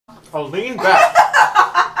Oh, lean back.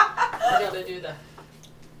 I gotta do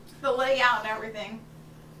the layout and everything.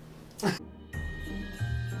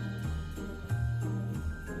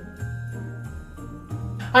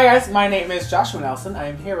 Hi guys, my name is Joshua Nelson. I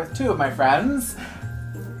am here with two of my friends.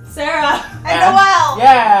 Sarah and Noelle.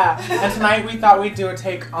 Yeah! And tonight we thought we'd do a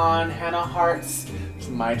take on Hannah Hart's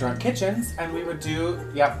My Drunk Kitchens, and we would do,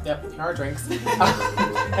 yep, here are our drinks.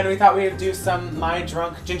 And we thought we would do some My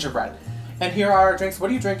Drunk Gingerbread. And here are our drinks. What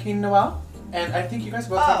are you drinking, Noelle? And I think you guys are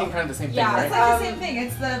both drinking kind of the same thing, right? It's like the same thing.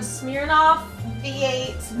 It's the Smirnoff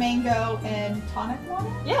V8 mango and tonic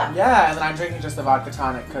water. Yeah. Yeah, and then I'm drinking just the vodka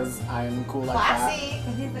tonic because I'm cool like that. Classy,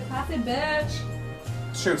 because he's the classy bitch.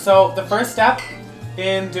 It's true. So the first step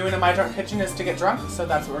in doing a My Drunk Kitchen is to get drunk, so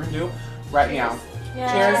that's what we're gonna do right now.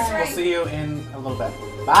 Yeah. Cheers. Right. We'll see you in a little bit.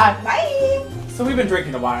 Bye. Bye. So we've been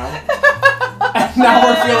drinking a while, and now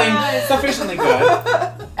we're feeling sufficiently good.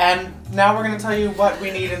 And now we're gonna tell you what we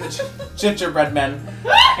need in the Gingerbread Men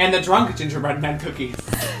and the Drunk Gingerbread Men cookies.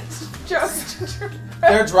 Drunk gingerbread.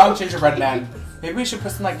 They're drunk gingerbread men. Maybe we should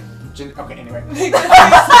put some like okay, anyway.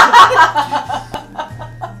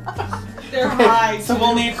 They're high. So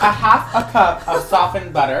we'll need a half a cup of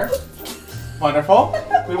softened butter. Wonderful.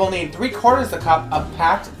 We will need 3/4 a cup of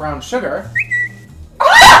packed brown sugar.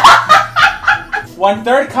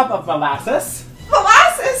 1/3 cup of molasses.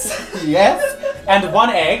 Molasses. Yes. And 1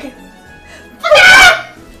 egg.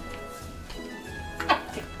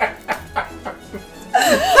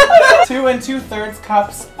 2 2/3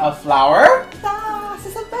 cups of flour.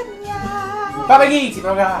 Babagiti,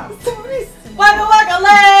 baga. Wagga wagga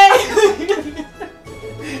lay.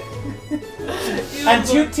 And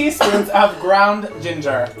 2 teaspoons of ground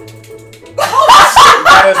ginger.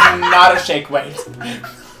 That is not a shake weight.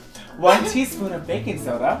 1 teaspoon of baking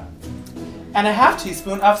soda. And a ½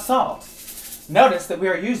 teaspoon of salt. Notice that we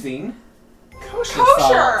are using kosher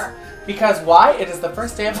salt. Because why? It is the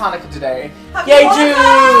first day of Hanukkah today. Yay, Jews!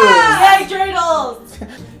 Yay, dreidels!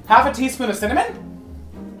 ½ a teaspoon of cinnamon.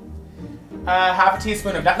 ½ a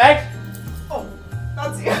teaspoon of nutmeg. Oh,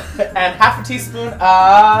 that's you. And ½ a teaspoon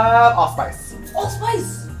of allspice.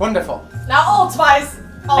 Allspice. Wonderful. Not Old Spice.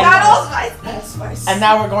 Not allspice. Allspice. And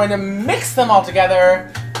now we're going to mix them all together,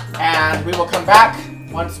 and we will come back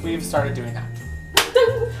once we've started doing that.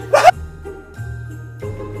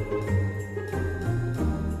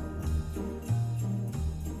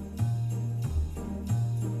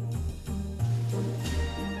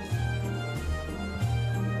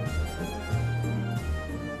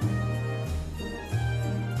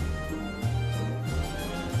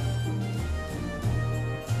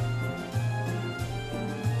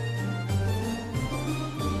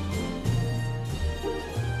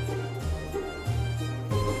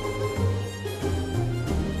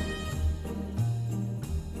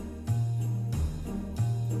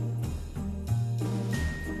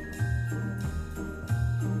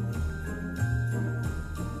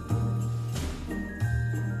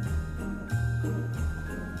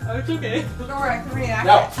 Oh, it's okay. Correct.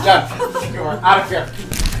 No, done. You're out of here.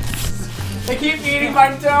 They keep eating my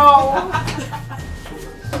dough.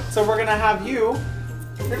 So we're gonna have you.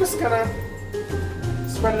 You're just gonna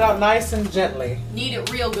spread it out nice and gently. Knead it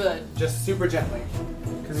real good. Just super gently,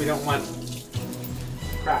 because we don't want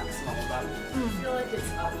cracks and all of that. I feel like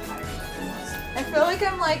it's up higher than it was. I feel like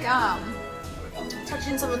I'm like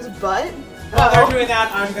touching someone's butt. While they're doing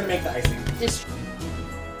that, I'm gonna make the icing. Just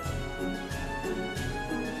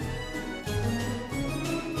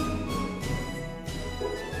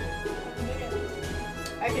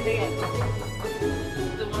I can dig it.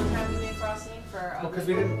 the one time we made frosting for. Because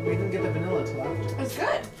we didn't get the vanilla till after. It's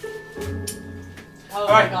good. Oh All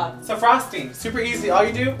my right, god. so frosting, super easy. All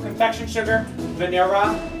you do, confection sugar,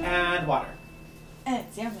 vanilla, and water. And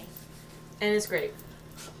it's yummy. And it's great.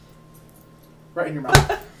 Right in your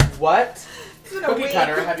mouth. What cookie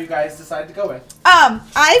cutter have you guys decided to go with?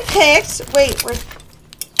 I picked. Wait, hold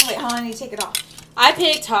on, I need to take it off. I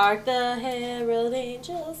picked Hark the Herald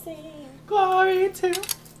Angels Sing. Glory to.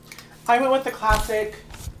 I went with the classic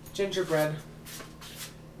gingerbread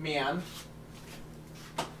man.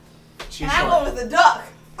 She's And I went with the duck.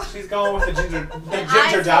 She's going with the ginger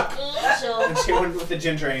duck. Angel. And she went with the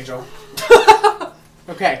ginger angel.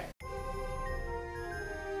 Okay.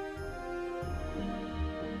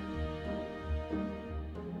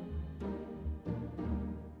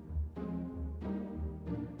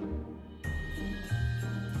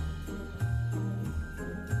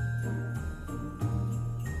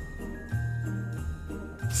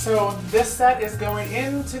 So this set is going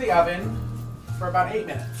into the oven for about 8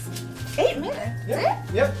 minutes. 8 minutes?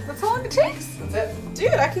 Yep. That's how long it takes? That's it.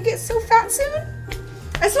 Dude, I could get so fat soon.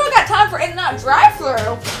 I still got time for In-N-Out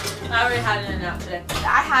drive-thru. I already had an In-N-Out today.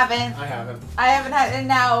 I haven't. I haven't. I haven't had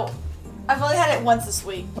In-N-Out. I've only had it once this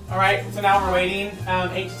week. All right, so now we're waiting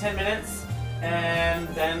 8 to 10 minutes, and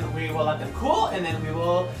then we will let them cool, and then we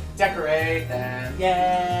will decorate, and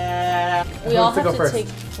yeah. We all have go to first? take.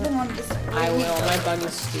 Then on this side. I will. My bun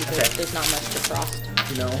is stupid. Okay. There's not much to frost.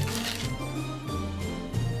 You know.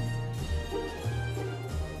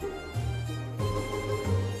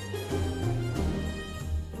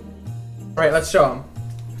 All right, let's show them.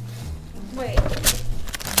 Wait.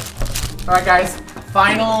 All right, guys,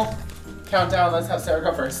 final countdown. Let's have Sarah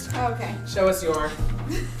go first. Oh, okay. Show us your.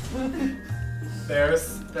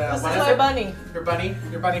 There's the. This what is is my it? bunny. Your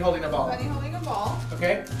bunny holding a ball. Bunny holding a ball.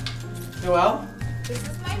 Okay. Noelle. This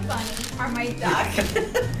is my bunny, or my duck.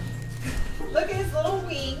 Look at his little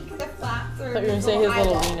wing, the flaps are I thought you were gonna say little his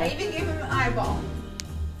little eyeball. wiener. I even gave him an eyeball.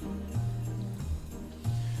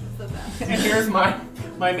 It's the best. And here's my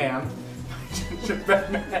man.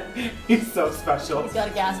 Gingerbread Man. He's so special. He's got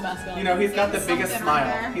a gas mask on. You know, he's got the There's biggest something on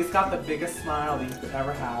smile. there. He's got the biggest smile that you could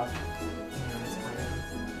ever have.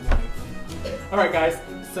 Alright guys,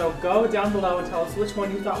 so go down below and tell us which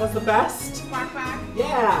one you thought was the best. Quack quack.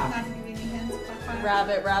 Yeah! Not gonna give you any hints. Quack quack.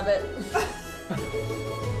 Rabbit, rabbit.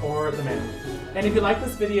 Or the man. And if you like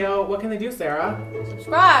this video, what can they do, Sarah?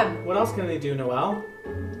 Subscribe. What else can they do, Noelle?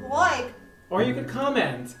 Like. Or you could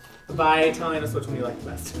comment by telling us which one you like the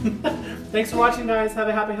best. Thanks for watching, guys. Have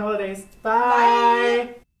a happy holidays. Bye.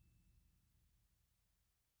 Bye.